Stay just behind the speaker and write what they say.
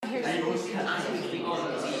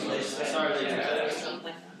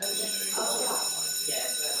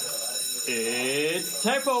It's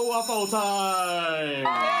Tefl Waffle time!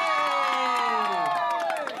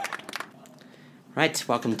 Right,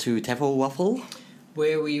 welcome to Tefl Waffle.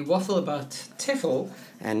 Where we waffle about Tefl.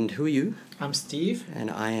 And who are you? I'm Steve. And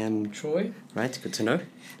I am Troy. Right, good to know.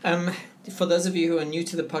 For those of you who are new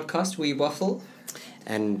to the podcast, we waffle.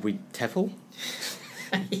 And we Tefl?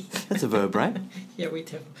 That's a verb, right? Yeah, we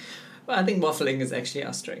Tefl. Well, I think waffling is actually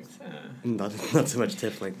our strength. Not so much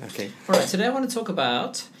Tefling, okay. Alright, today I want to talk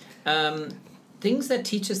about things that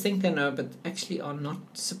teachers think they know but actually are not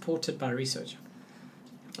supported by research.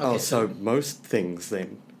 Okay, so most things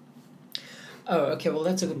then. Oh, okay. Well,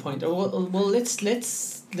 that's a good point. Well, let's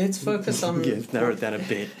focus on. Yes, narrow it down a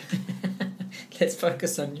bit. Let's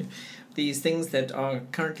focus on these things that are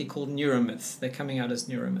currently called neuromyths. They're coming out as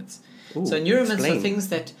neuromyths. Ooh, so neuromyths explain.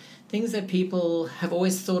 are things that people have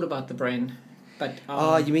always thought about the brain, but.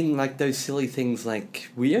 You mean like those silly things like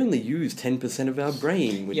we only use 10% of our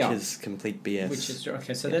brain, which is complete BS. Which is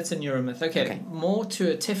okay. So that's a neuromyth. Okay. More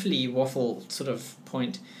to a Tefli waffle sort of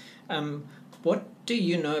point. What do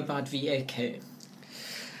you know about VAK?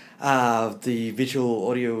 The visual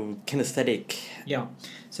audio kinesthetic. Yeah.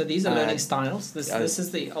 So these are learning styles. This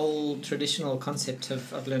is the old traditional concept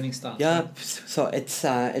of learning styles. Yeah. Right? So it's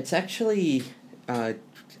actually I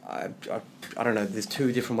don't know. There's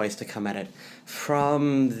two different ways to come at it.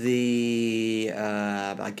 From the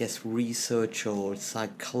I guess research or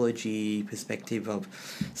psychology perspective of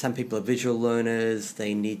some people are visual learners,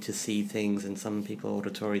 they need to see things, and some people are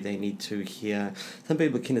auditory, they need to hear. Some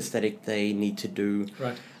people are kinesthetic, they need to do.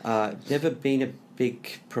 Right. Never been a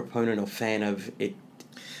big proponent or fan of it.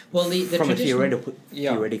 Well, the from a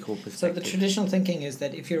theoretical perspective. So the traditional thinking is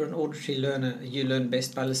that if you're an auditory learner, you learn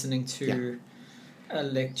best by listening to a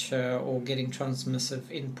lecture or getting transmissive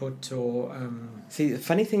input or... See, the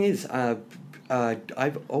funny thing is,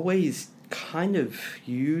 I've always kind of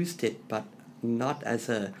used it, but not as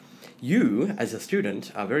a... You, as a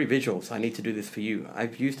student, are very visual, so I need to do this for you.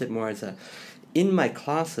 I've used it more as a... In my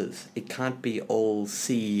classes, it can't be all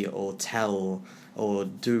see or tell or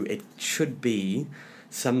do. It should be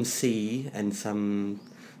some see and some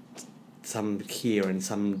hear and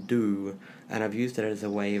some do. And I've used it as a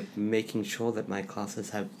way of making sure that my classes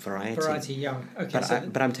have variety. Variety, yeah. Okay.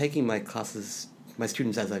 But I'm taking my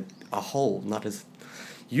students as a whole, not as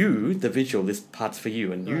you, the visual, this part's for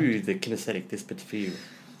you, and you, the kinesthetic, this bit's for you.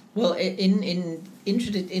 Well, in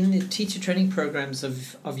the teacher training programs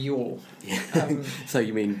of yore. So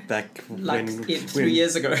you mean back like when 3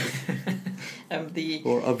 years ago.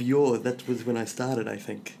 Or of yore, that was when I started, I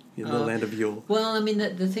think. In the land of yore. Well, I mean,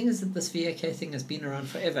 the thing is that this VAK thing has been around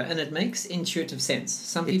forever, and it makes intuitive sense.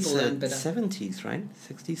 Some people learn better. It's 70s, right?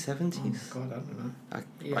 60s, 70s? Oh, God, I don't know.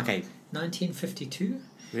 Okay. 1952?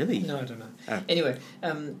 Really? No, I don't know. Oh. Anyway,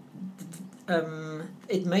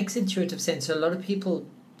 it makes intuitive sense. So a lot of people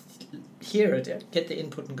hear it, get the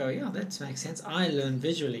input and go, yeah, that makes sense. I learn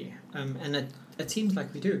visually, and it seems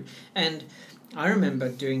like we do. And I remember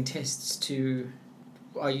doing tests to...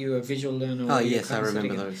 Are you a visual learner? Oh, yes, I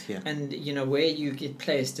remember those, yeah. And, where you get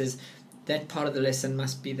placed is that part of the lesson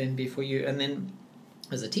must then be for you. And then,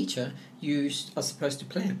 as a teacher, you are supposed to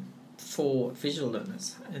plan for visual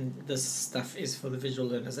learners. And this stuff is for the visual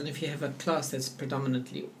learners. And if you have a class that's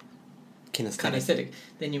predominantly kinesthetic,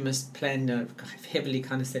 then you must plan heavily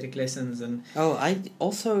kinesthetic lessons. And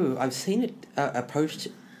I've seen it approached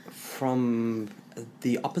from...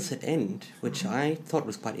 the opposite end, which I thought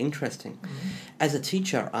was quite interesting. As a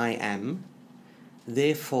teacher, I am,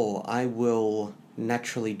 therefore I will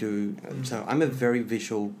naturally do... So I'm a very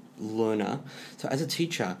visual learner. So as a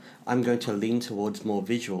teacher, I'm going to lean towards more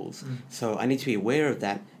visuals. So I need to be aware of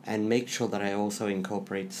that and make sure that I also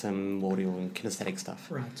incorporate some audio and kinesthetic stuff.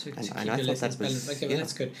 Right, to keep I your thought lessons that was... balanced. Okay, well,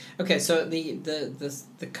 that's good. Okay, so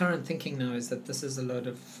the current thinking now is that this is a load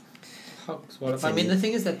of hogs. I mean, the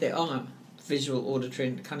thing is that there are visual, auditory,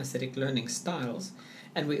 and kinesthetic learning styles,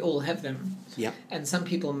 and we all have them. Yeah. And some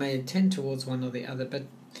people may tend towards one or the other, but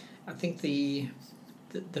I think the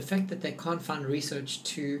fact that they can't find research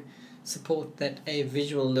to support that a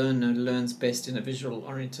visual learner learns best in a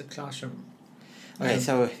visual-oriented classroom. Okay,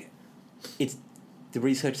 so the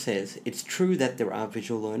research says it's true that there are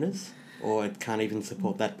visual learners, or it can't even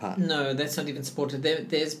support that part. No, that's not even supported.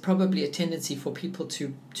 There's probably a tendency for people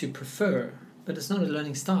to prefer. But it's not a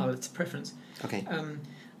learning style, it's a preference. Okay.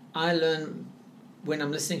 I learn, when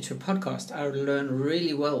I'm listening to a podcast, I learn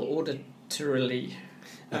really well auditorily.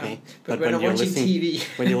 Okay. But when I'm watching TV...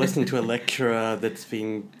 when you're listening to a lecturer that's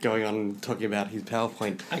been going on talking about his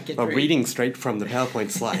PowerPoint, reading straight from the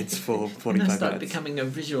PowerPoint slides for 45 minutes. I start becoming a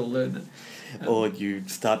visual learner. or you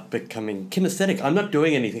start becoming kinesthetic. I'm not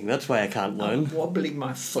doing anything. That's why I can't learn. I'm wobbling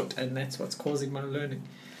my foot, and that's what's causing my learning.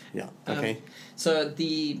 Yeah. Okay. So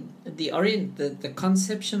the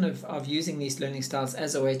conception of using these learning styles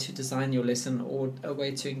as a way to design your lesson or a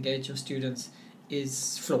way to engage your students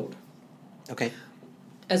is flawed. Okay.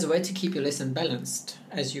 As a way to keep your lesson balanced,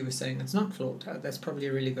 as you were saying, it's not flawed. That's probably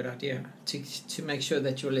a really good idea to make sure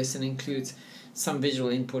that your lesson includes some visual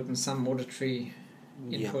input and some auditory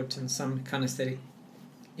input and some kinesthetic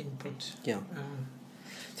input. Yeah.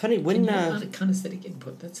 It's funny when kinesthetic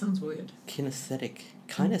input. That sounds weird. Kinesthetic.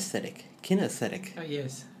 Oh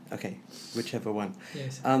yes. Okay, whichever one.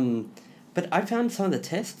 Yes. But I found some of the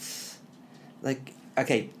tests, like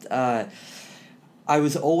I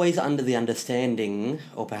was always under the understanding,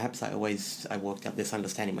 or perhaps I worked out this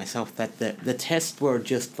understanding myself, that the tests were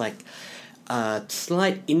just like a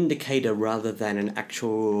slight indicator rather than an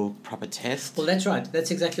actual proper test. Well, that's right.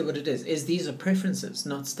 That's exactly what it is these are preferences,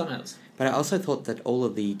 not styles. But I also thought that all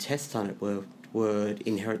of the tests on it were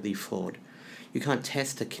inherently flawed. You can't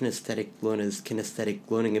test a kinesthetic learner's kinesthetic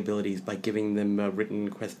learning abilities by giving them a written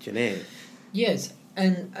questionnaire. Yes,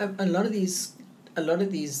 and a lot of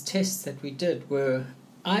these tests that we did were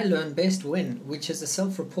I learn best when, which is a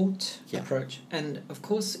self-report approach. And of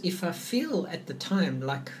course, if I feel at the time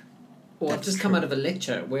like, or I've just come out of a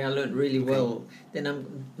lecture where I learned really well,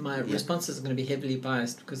 then my responses are going to be heavily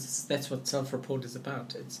biased because that's what self-report is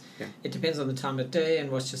about. It depends on the time of day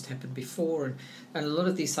and what's just happened before, and a lot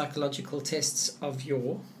of these psychological tests of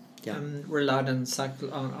relied on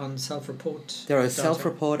self-report. There are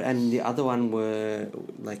self-report, and the other one were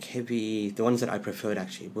like heavy. The ones that I preferred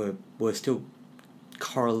actually were still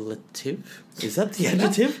correlative. Is that the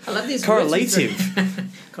adjective? I love these correlative.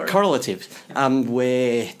 Correlative.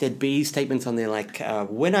 Where there'd be statements on there like,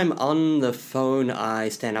 when I'm on the phone, I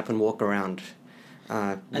stand up and walk around.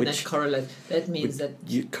 Which that means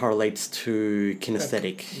that correlates to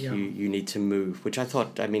kinesthetic. You need to move, which I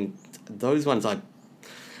thought. I mean, those ones I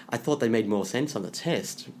thought they made more sense on the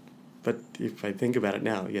test, but if I think about it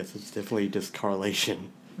now, yes, it's definitely just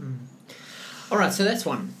correlation. All right, so that's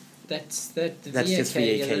one. That's VAK. Just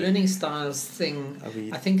VAK. Yeah, the learning styles thing,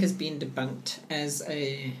 I think, has been debunked as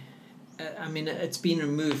it's been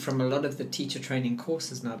removed from a lot of the teacher training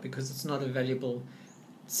courses now because it's not a valuable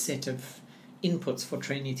set of inputs for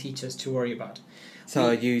trainee teachers to worry about.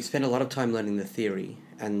 So you spend a lot of time learning the theory,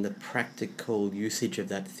 and the practical usage of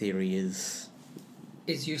that theory is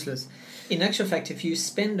useless. In actual fact, if you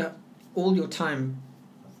spend all your time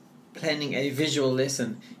planning a visual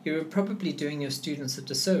lesson, you're probably doing your students a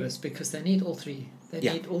disservice because they need all three. They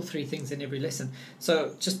need all three things in every lesson.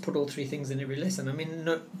 So just put all three things in every lesson. I mean,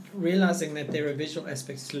 realizing that there are visual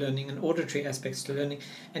aspects to learning and auditory aspects to learning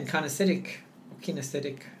and kinesthetic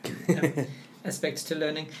aspects to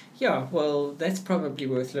learning. Yeah, well, that's probably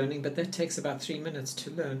worth learning, but that takes about 3 minutes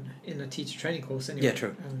to learn in a teacher training course anyway. Yeah,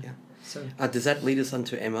 true. So does that lead us on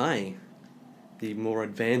to MI, the more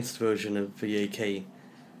advanced version of VAK?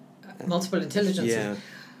 Multiple intelligence. Yeah.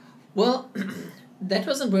 Well, that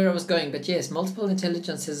wasn't where I was going, but yes, multiple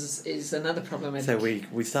intelligence is another problematic. So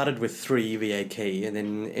we started with 3 VAK, and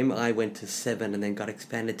then MI went to 7, and then got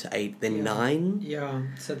expanded to 8, then 9. Yeah.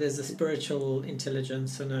 So there's a spiritual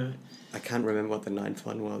intelligence and I can't remember what the 9th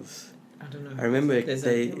one was. I don't know. I remember there's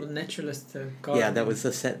a naturalist. That was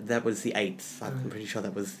the 8th. I'm pretty sure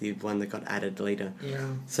that was the one that got added later. Yeah.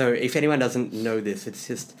 So if anyone doesn't know this,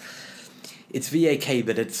 it's VAK,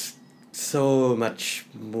 but it's so much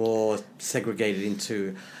more segregated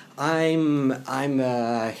into I'm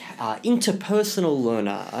a interpersonal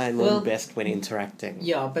learner. I learn best when interacting.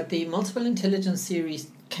 Yeah, but the multiple intelligence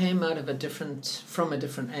series came out of from a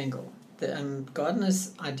different angle.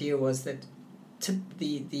 Gardner's idea was that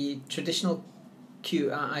the traditional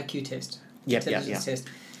IQ test, intelligence test,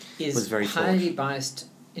 is very highly biased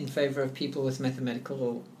in favor of people with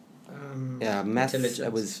mathematical math. intelligence.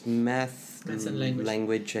 It was math and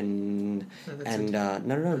language and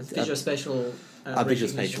visual spatial visual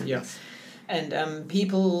spatial. Yeah. And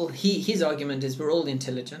people, his argument is we're all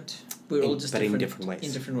intelligent. We're all just in different ways.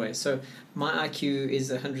 In different ways. So my IQ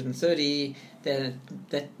is 130.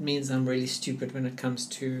 That means I'm really stupid when it comes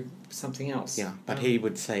to something else. Yeah, but he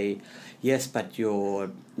would say, yes, but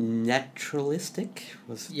you're naturalistic.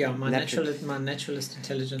 My naturalist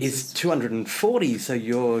intelligence is 240. So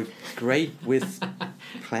you're great with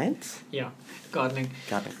plants. Yeah, gardening.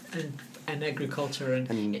 And agriculture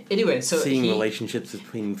and anyway, so seeing relationships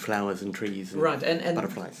between flowers and trees and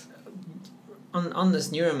butterflies. On this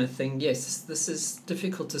neuromyth thing, yes, this is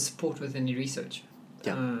difficult to support with any research.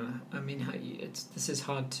 Yeah. This is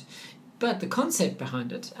hard. But the concept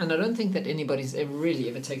behind it, and I don't think that anybody's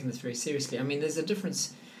ever taken this very seriously. I mean, there's a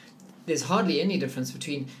difference. There's hardly any difference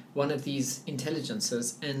between one of these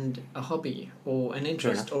intelligences and a hobby or an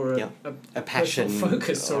interest or a passion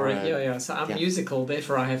focus or a, So I'm musical,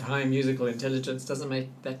 therefore I have high musical intelligence. Doesn't make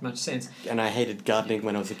that much sense. And I hated gardening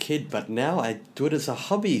when I was a kid, but now I do it as a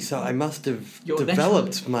hobby. So I must have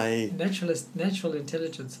developed my natural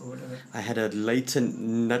intelligence or whatever. I had a latent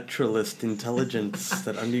naturalist intelligence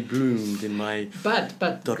that only bloomed in my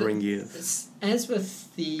doddering years. As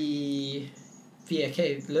with the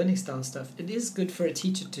VAK learning style stuff, it is good for a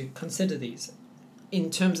teacher to consider these in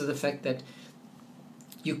terms of the fact that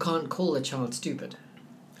you can't call a child stupid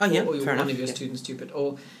or one of your students stupid,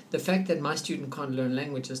 or the fact that my student can't learn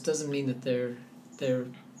languages doesn't mean that they're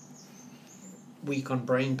weak on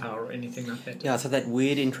brain power or anything like that. Yeah, so that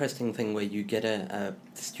weird interesting thing where you get a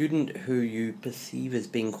student who you perceive as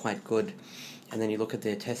being quite good, and then you look at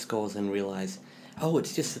their test scores and realise, oh,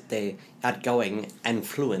 it's just that they're outgoing and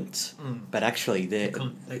fluent, but actually they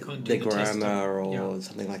can't do their grammar or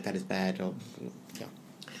something like that is bad.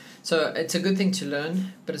 So it's a good thing to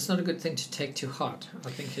learn, but it's not a good thing to take to heart, I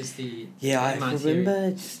think is the I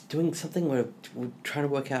remember doing something where we're trying to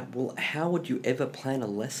work out, well, how would you ever plan a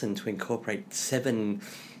lesson to incorporate 7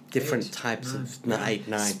 different types of 8,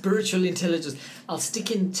 9. Spiritual intelligence. I'll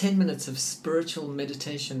stick in 10 minutes of spiritual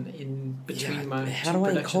meditation in between my how do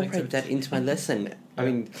I incorporate that into my lesson? I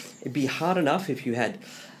mean, it'd be hard enough if you had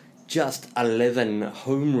just 11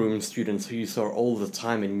 homeroom students who you saw all the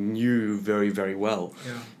time and knew very, very well.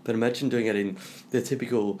 Yeah. But imagine doing it in the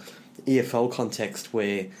typical EFL context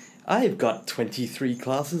where I've got 23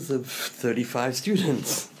 classes of 35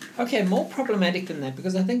 students. Okay, more problematic than that,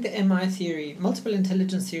 because I think the MI theory, multiple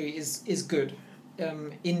intelligence theory, is good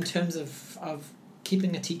in terms of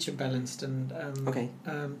keeping a teacher balanced and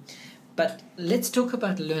but let's talk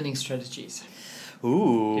about learning strategies.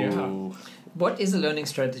 Ooh. Yeah. What is a learning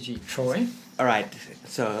strategy, Troy? All right,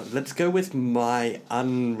 so let's go with my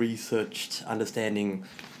unresearched understanding,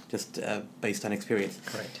 just based on experience.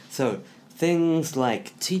 Correct. So things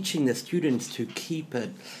like teaching the students to keep a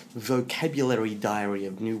vocabulary diary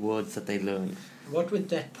of new words that they learn. What would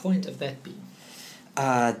that point of that be?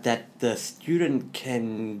 That the student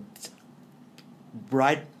can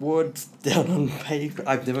write words down on paper.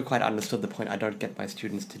 I've never quite understood the point. I don't get my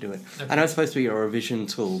students to do it. Okay. I know it's supposed to be a revision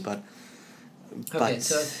tool, but... Okay,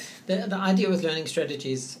 so the idea with learning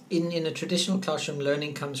strategies, in a traditional classroom,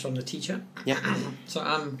 learning comes from the teacher. Yeah. So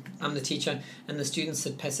I'm the teacher, and the students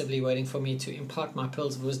sit passively waiting for me to impart my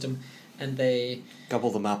pearls of wisdom, and they...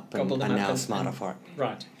 Gobble them up and now smarter for it.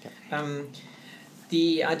 Right. Yeah.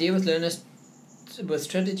 The idea with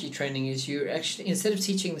strategy training is you actually, instead of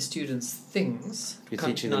teaching the students things... You're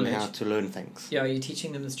teaching them how to learn things. Yeah, you're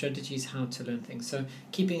teaching them the strategies how to learn things. So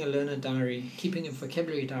keeping a learner diary, keeping a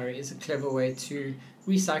vocabulary diary is a clever way to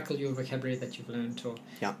recycle your vocabulary that you've learned, or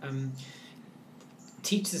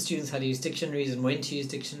teach the students how to use dictionaries and when to use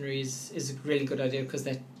dictionaries is a really good idea, because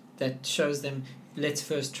that shows them, let's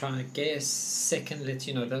first try guess, second let's,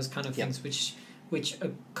 those kind of things which a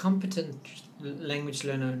competent language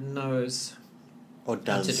learner knows or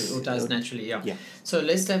does naturally. Yeah. So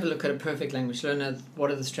let's have a look at a perfect language learner.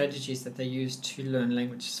 What are the strategies that they use to learn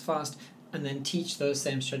languages fast, and then teach those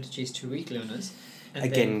same strategies to weak learners. And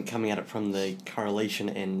again, coming at it from the correlation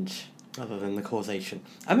end rather than the causation.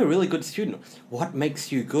 I'm a really good student. What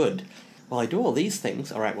makes you good? Well, I do all these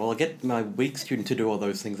things. All right, well, I'll get my weak student to do all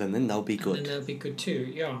those things, and then they'll be good. And then they'll be good too,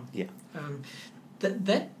 yeah. Yeah.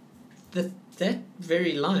 That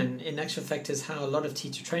very line, in actual fact, is how a lot of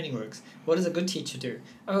teacher training works. What does a good teacher do?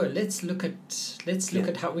 Oh, let's look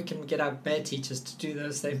at how we can get our bad teachers to do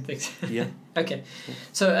those same things. Yeah. Okay. Yeah.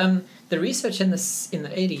 So the research in the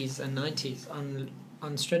 80s and 90s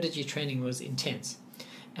on strategy training was intense.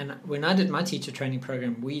 And when I did my teacher training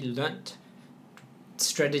program, we learnt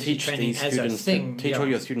strategy training as a thing. Teach all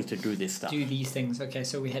your students to do this stuff. Do these things. Okay,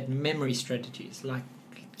 so we had memory strategies like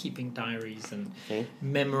keeping diaries and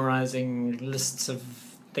memorizing lists of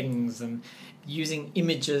things and using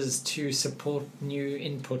images to support new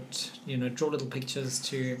input, draw little pictures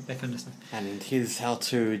to that kind of stuff. And here's how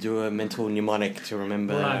to do a mental mnemonic to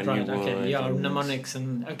remember a new word. Okay, yeah, mnemonics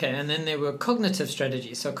and then there were cognitive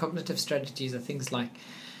strategies. So cognitive strategies are things like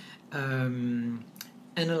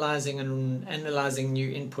analyzing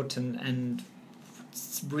new input and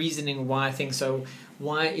reasoning why things. So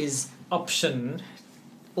why is option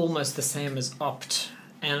almost the same as opt?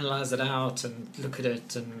 Analyze it out and look at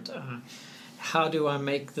it, and how do I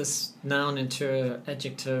make this noun into an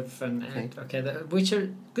adjective, which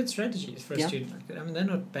are good strategies for a student. I mean, they're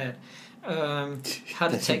not bad. How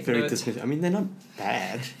to take notes. I mean, they're not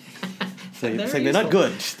bad. So They're they're not useful.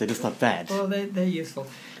 good, they're just not bad. Well, they're useful.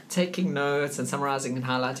 Taking notes and summarizing and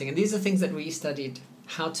highlighting. And these are things that we studied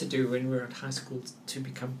how to do when we were at high school to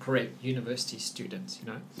become correct university students,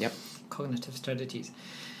 Yep. Cognitive strategies.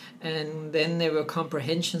 And then there were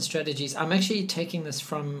comprehension strategies. I'm actually taking this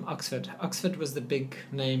from Oxford. Oxford was the big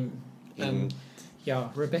name.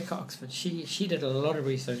 Rebecca Oxford. She did a lot of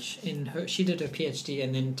research she did her PhD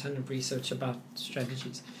and then a ton of research about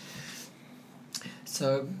strategies.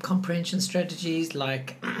 So comprehension strategies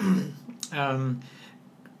like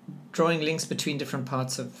drawing links between different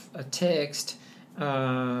parts of a text,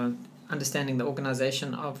 understanding the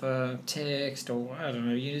organization of a text, or I don't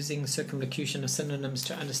know, using circumlocution or synonyms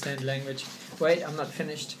to understand language. Wait, I'm not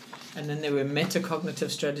finished. And then there were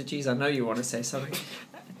metacognitive strategies. I know you want to say something.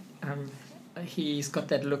 He's got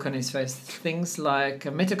that look on his face. Things like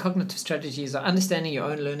metacognitive strategies are understanding your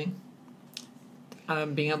own learning,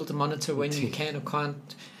 being able to monitor when you can or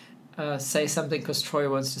can't say something because Troy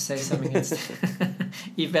wants to say something.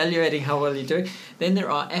 Evaluating how well you're doing. Then there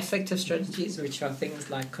are affective strategies, which are things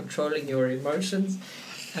like controlling your emotions,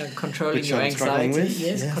 controlling Which your I'm struggling anxiety. with.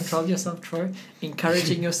 Yes, control yourself, Troy.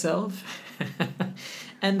 Encouraging yourself.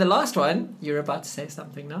 And the last one, you're about to say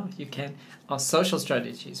something now, you can, are social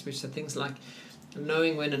strategies, which are things like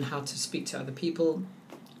knowing when and how to speak to other people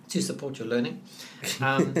to support your learning,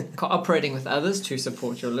 cooperating with others to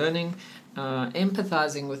support your learning,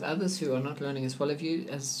 empathizing with others who are not learning as well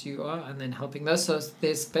as you are, and then helping those. So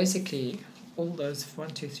there's basically all those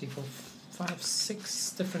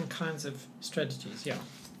 6 different kinds of strategies. Yeah.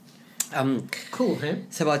 Cool, huh?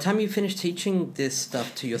 So by the time you finish teaching this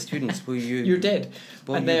stuff to your students, will you... You're dead.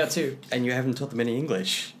 Well, and they are too. And you haven't taught them any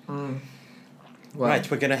English. Well,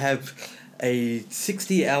 Right, we're going to have a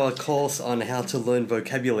 60-hour course on how to learn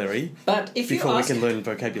vocabulary but if before you ask, we can learn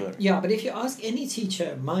vocabulary. Yeah, but if you ask any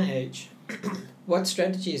teacher my age, what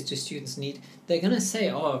strategies do students need, they're going to say,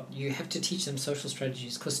 you have to teach them social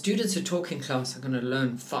strategies because students who talk in class are going to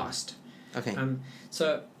learn fast. Okay.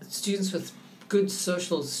 So students with good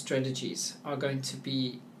social strategies are going to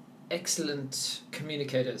be excellent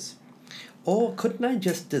communicators. Or couldn't I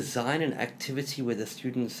just design an activity where the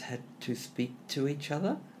students had to speak to each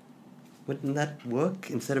other? Wouldn't that work?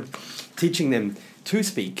 Instead of teaching them to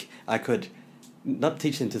speak, I could not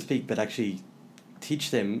teach them to speak, but actually teach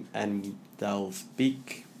them and they'll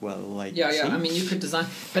speak Yeah, I mean, you could design...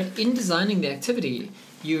 But in designing the activity,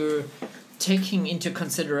 you're taking into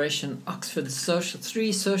consideration Oxford's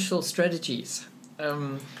 3 social strategies.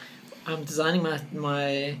 I'm designing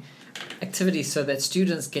my activity so that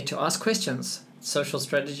students get to ask questions. Social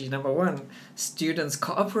strategy number 1. Students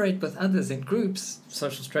cooperate with others in groups.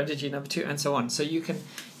 Social strategy number 2, and so on. So you can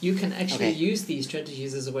actually use these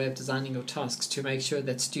strategies as a way of designing your tasks to make sure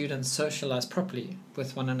that students socialize properly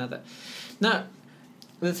with one another. Now,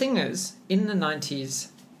 the thing is, in the 90s,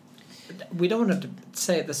 we don't want to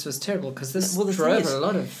say this was terrible because this drove a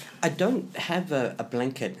lot of... I don't have a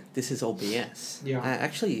blanket, this is all BS. Yeah.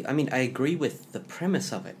 I agree with the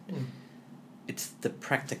premise of it. It's the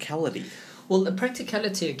practicality. Well, the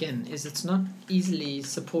practicality, again, is it's not easily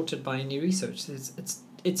supported by any research.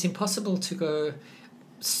 It's impossible to go...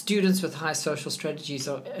 Students with high social strategies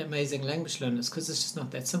are amazing language learners because it's just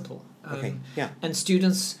not that simple. And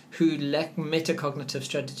students who lack metacognitive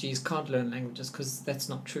strategies can't learn languages because that's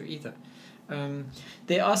not true either.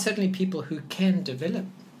 There are certainly people who can develop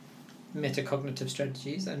metacognitive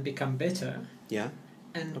strategies and become better. Yeah.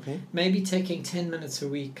 And maybe taking 10 minutes a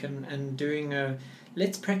week and doing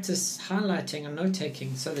let's practice highlighting and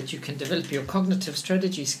note-taking so that you can develop your cognitive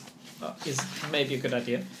strategies is maybe a good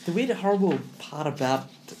idea. The weird, horrible part about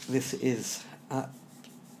this is,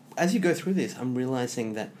 as you go through this, I'm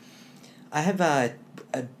realizing that I have a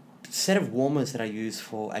set of warmers that I use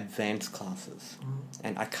for advanced classes,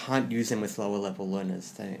 and I can't use them with lower level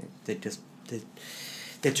learners. They're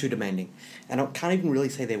too demanding, and I can't even really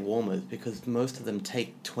say they're warmers because most of them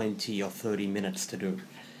take 20 or 30 minutes to do.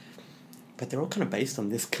 But they're all kind of based on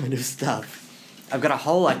this kind of stuff. I've got a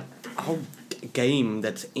whole game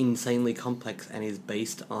that's insanely complex and is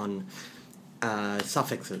based on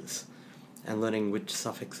suffixes and learning which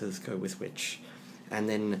suffixes go with which. And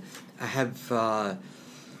then I have a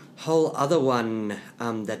whole other one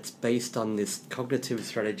that's based on this cognitive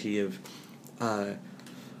strategy of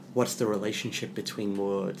what's the relationship between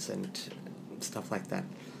words and stuff like that.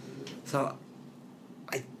 So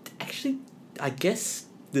I guess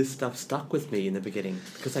this stuff stuck with me in the beginning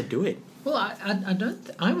because I do it. Well,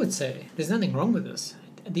 I would say there's nothing wrong with this.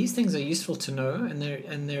 These things are useful to know, and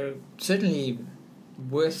they're certainly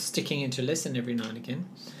worth sticking into lesson every now and again.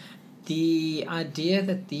 The idea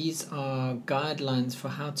that these are guidelines for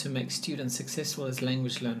how to make students successful as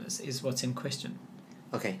language learners is what's in question.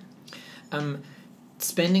 Okay.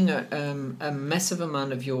 Spending a massive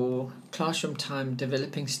amount of your classroom time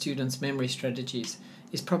developing students' memory strategies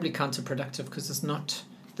is probably counterproductive because it's not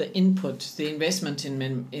the input, the investment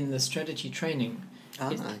in the strategy training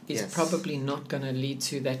is yes. probably not going to lead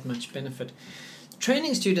to that much benefit.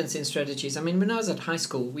 Training students in strategies, I mean, when I was at high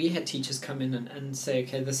school, we had teachers come in and say,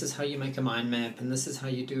 okay, this is how you make a mind map and this is how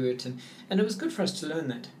you do it. And it was good for us to learn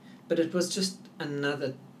that. But it was just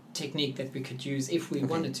another technique that we could use if we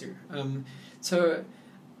wanted to. So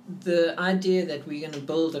the idea that we're going to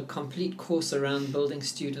build a complete course around building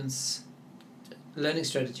students' learning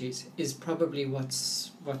strategies is probably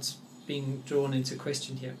what's being drawn into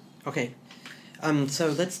question here. Okay. So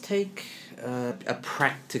let's take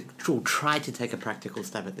try to take a practical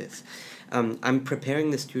stab at this. I'm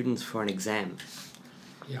preparing the students for an exam.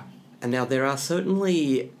 Yeah. And now there are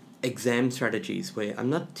certainly exam strategies where I'm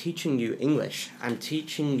not teaching you English. I'm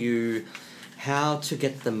teaching you how to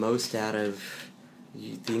get the most out of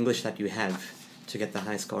the English that you have to get the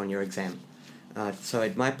high score on your exam. So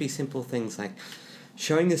it might be simple things like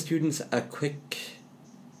showing the students a quick,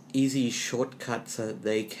 easy shortcut so that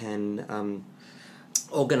they can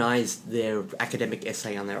organize their academic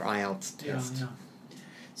essay on their IELTS test. Yeah.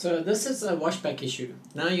 So this is a washback issue.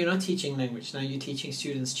 Now you're not teaching language. Now you're teaching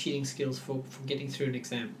students cheating skills for getting through an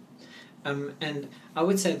exam. And I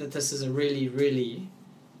would say that this is a really, really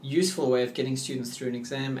useful way of getting students through an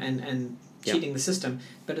exam and cheating the system,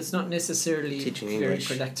 but it's not necessarily Teaching very English.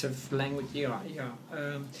 Productive language.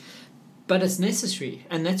 But it's necessary,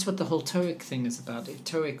 and that's what the whole TOEIC thing is about.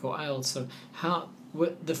 TOEIC or IELTS. So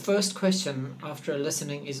the first question after a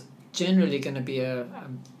listening is generally going to be a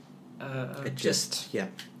gist. Yeah.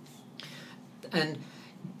 And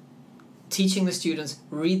teaching the students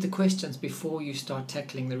read the questions before you start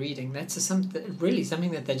tackling the reading. That's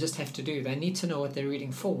something that they just have to do. They need to know what they're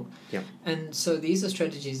reading for. Yeah. And so these are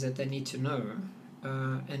strategies that they need to know,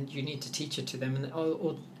 and you need to teach it to them. And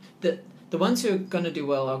or the ones who are going to do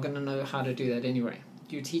well are going to know how to do that anyway.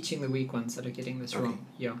 You're teaching the weak ones that are getting this wrong.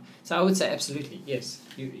 Yeah. So I would say absolutely yes.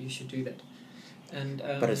 You should do that. And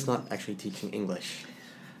But it's not actually teaching English.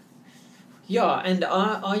 Yeah, and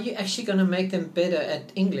are you actually going to make them better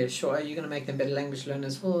at English, or are you going to make them better language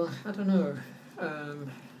learners? Well, I don't know.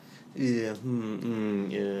 Yeah.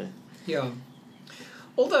 Yeah. Yeah.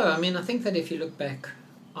 Although, I mean, I think that if you look back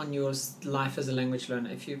on your life as a language learner,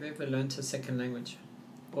 if you've ever learned a second language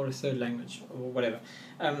or a third language or whatever,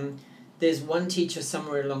 there's one teacher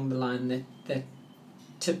somewhere along the line that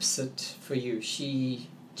tips it for you. She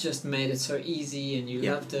just made it so easy and you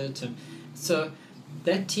loved it. And so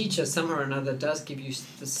that teacher somehow or another does give you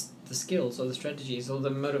the skills or the strategies or the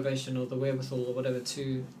motivation or the wherewithal or whatever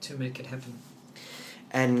to make it happen.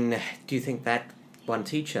 And do you think that one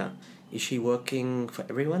teacher, is she working for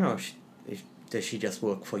everyone, or does she just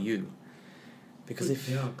work for you? Because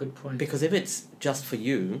good point. Because if it's just for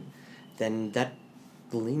you, then that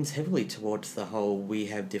leans heavily towards the whole we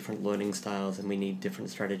have different learning styles and we need different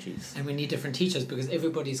strategies. And we need different teachers because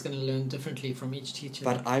everybody's going to learn differently from each teacher.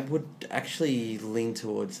 But I would actually lean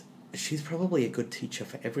towards she's probably a good teacher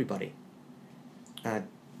for everybody.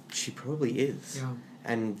 She probably is. Yeah.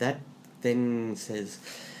 And that then says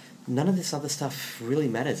none of this other stuff really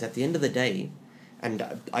matters. At the end of the day,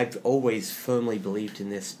 and I've always firmly believed in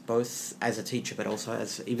this, both as a teacher but also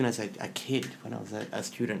as a kid when I was a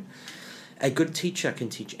student. A good teacher can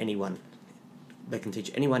teach anyone. They can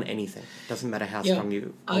teach anyone anything. Doesn't matter how strong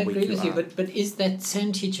you or I weak agree you with you, are. but is that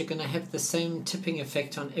same teacher going to have the same tipping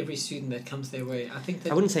effect on every student that comes their way? I think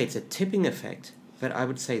that I wouldn't say it's a tipping effect, but I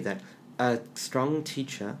would say that a strong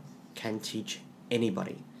teacher can teach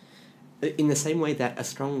anybody. In the same way that a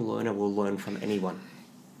strong learner will learn from anyone.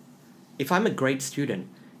 If I'm a great student,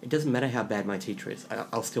 it doesn't matter how bad my teacher is.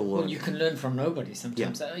 I'll still learn. Well, you can learn from nobody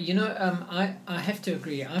sometimes. I have to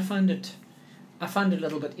agree. I find it a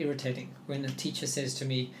little bit irritating when a teacher says to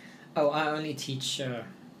me, "Oh, I only teach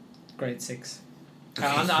grade 6.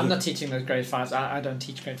 I'm not teaching those grade 5s. I don't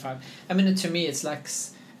teach grade 5." I mean, to me, it's like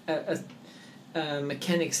a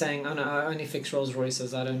mechanic saying, "Oh no, I only fix Rolls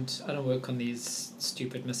Royces. I don't work on these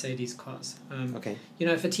stupid Mercedes cars." Okay.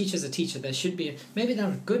 If a teacher's a teacher, they should be. Maybe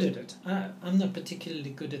they're good at it. I'm not particularly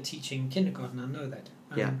good at teaching kindergarten. I know that.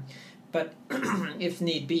 But if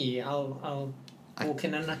need be, I'll walk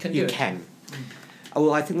in and I can do it. You can.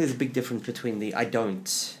 Well, I think there's a big difference between the I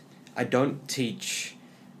don't teach,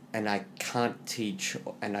 and I can't teach,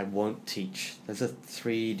 and I won't teach. Those are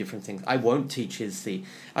 3 different things. I won't teach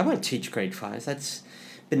grade 5s. That's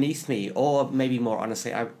beneath me, or maybe more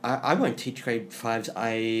honestly, I won't teach grade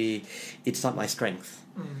 5s. It's not my strength.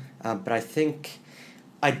 But I think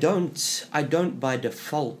I don't by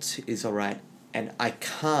default is all right, and I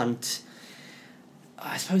can't.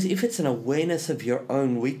 I suppose if it's an awareness of your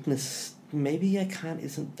own weakness, maybe I can't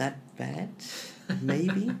isn't that bad.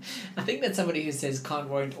 Maybe. I think that somebody who says can't,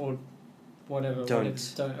 won't, or whatever.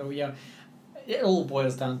 Don't. Oh yeah. It all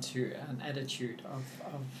boils down to an attitude of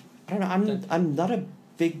I don't know. I'm not a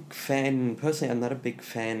big fan personally. I'm not a big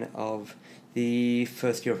fan of the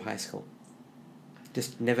first year of high school.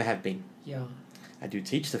 Just never have been. Yeah. I do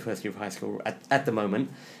teach the first year of high school at the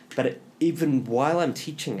moment, but even while I'm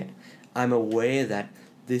teaching it, I'm aware that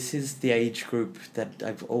this is the age group that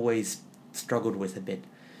I've always struggled with a bit.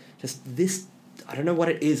 Just this, I don't know what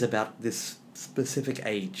it is about this specific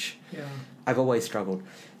age. Yeah. I've always struggled.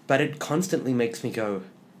 But it constantly makes me go,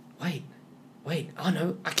 wait, oh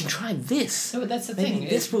no, I can try this. No, but that's the Maybe thing.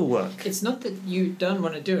 this will work. It's not that you don't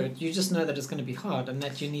want to do it. You just know that it's going to be hard and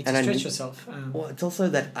that you need to stretch yourself. Well, it's also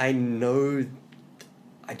that I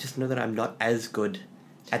just know that I'm not as good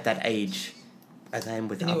at that age as I am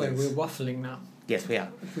with anyway, others. we're waffling now. Yes, we are.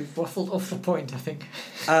 We've waffled off the point, I think.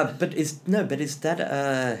 But is that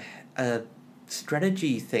a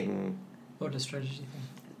strategy thing? What a strategy thing.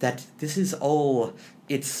 That this is all,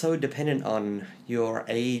 it's so dependent on your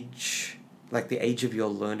age, like the age of your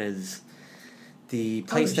learners, the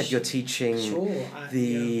place that you're teaching. Sure.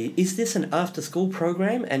 Is this an after school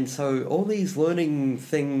program? And so all these learning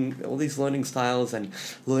styles and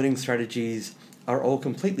learning strategies are all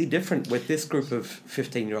completely different with this group of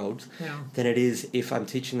 15-year-olds than it is if I'm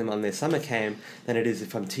teaching them on their summer camp, than it is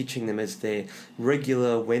if I'm teaching them as their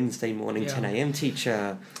regular Wednesday morning 10 a.m.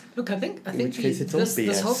 teacher. Look, I think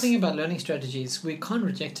this whole thing about learning strategies, we can't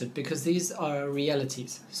reject it because these are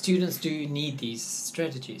realities. Students do need these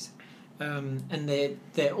strategies. And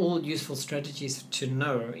they're all useful strategies to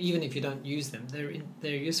know, even if you don't use them.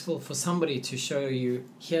 They're useful for somebody to show you,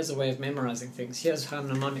 here's a way of memorizing things, here's how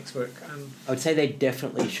mnemonics work. I would say they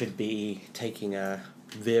definitely should be taking a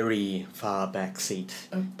very far back seat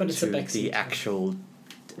but it's to a back seat. the actual...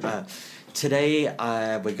 today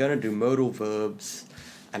we're going to do modal verbs,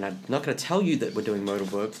 and I'm not going to tell you that we're doing modal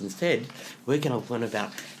verbs. Instead, we're going to learn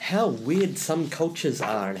about how weird some cultures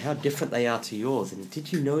are and how different they are to yours. And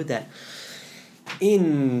did you know that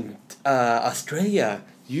in Australia,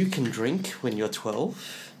 you can drink when you're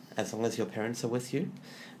 12, as long as your parents are with you,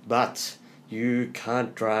 but you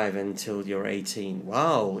can't drive until you're 18.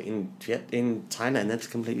 Wow, in Thailand, that's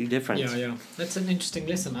completely different. Yeah. That's an interesting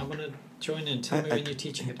lesson. I want to join in. Tell me when you're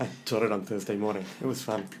teaching it. I taught it on Thursday morning. It was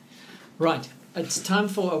fun. Right. It's time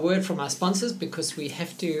for a word from our sponsors because we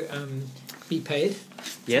have to be paid.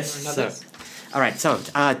 Yes. All right. So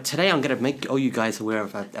today I'm going to make all you guys aware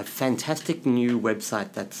of a fantastic new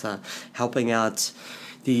website that's helping out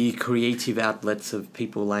the creative outlets of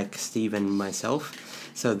people like Steve and myself.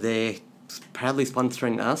 So they're proudly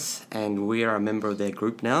sponsoring us, and we are a member of their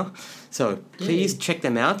group now. So please check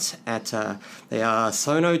them out at they are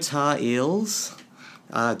Sono Tar Eels.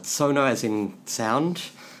 Sono as in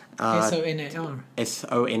sound. S-O-N-A-R.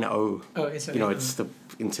 S-O-N-O. Oh, S-O-N-O. You know, it's the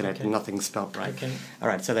internet, Okay. nothing's spelt right. Okay. All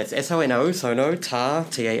right, so that's S-O-N-O, Sono, Tar,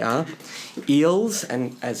 T-A-R, Eels,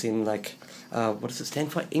 and as in like, what does it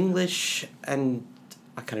stand for? English, and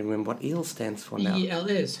I can't even remember what EEL stands for now.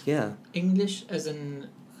 E-L-S. Yeah. English as in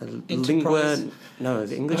Lingua, no,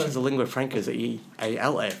 the English is a lingua franca, is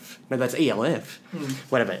E-A-L-F. No, that's E-L-F.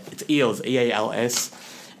 Whatever, it's eels, E-A-L-S.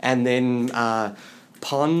 And then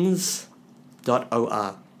pons.or.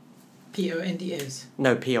 P-O-N-D-S.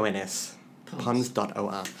 No, P-O-N-S. Pons.or.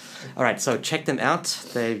 All right, so check them out.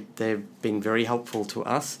 They've been very helpful to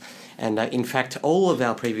us. And in fact, all of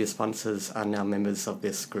our previous sponsors are now members of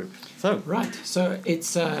this group. So right, so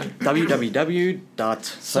it's www.sono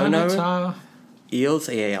eels,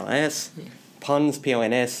 E-A-L-S, pons,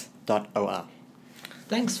 P-O-N-S.or.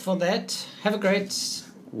 Thanks for that. Have a great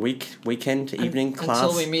weekend, evening, class.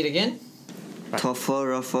 Until we meet again. Right. TOEFL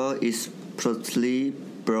Raffle is proudly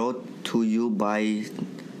brought to you by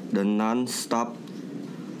the non-stop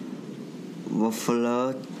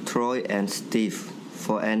waffler Troy and Steve.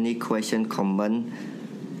 For any question, comment,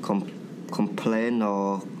 complaint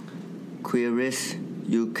or queries,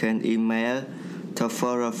 you can email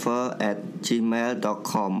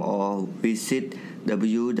toeflraffle@gmail.com or visit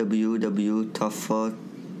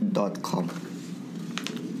www.toefl.com.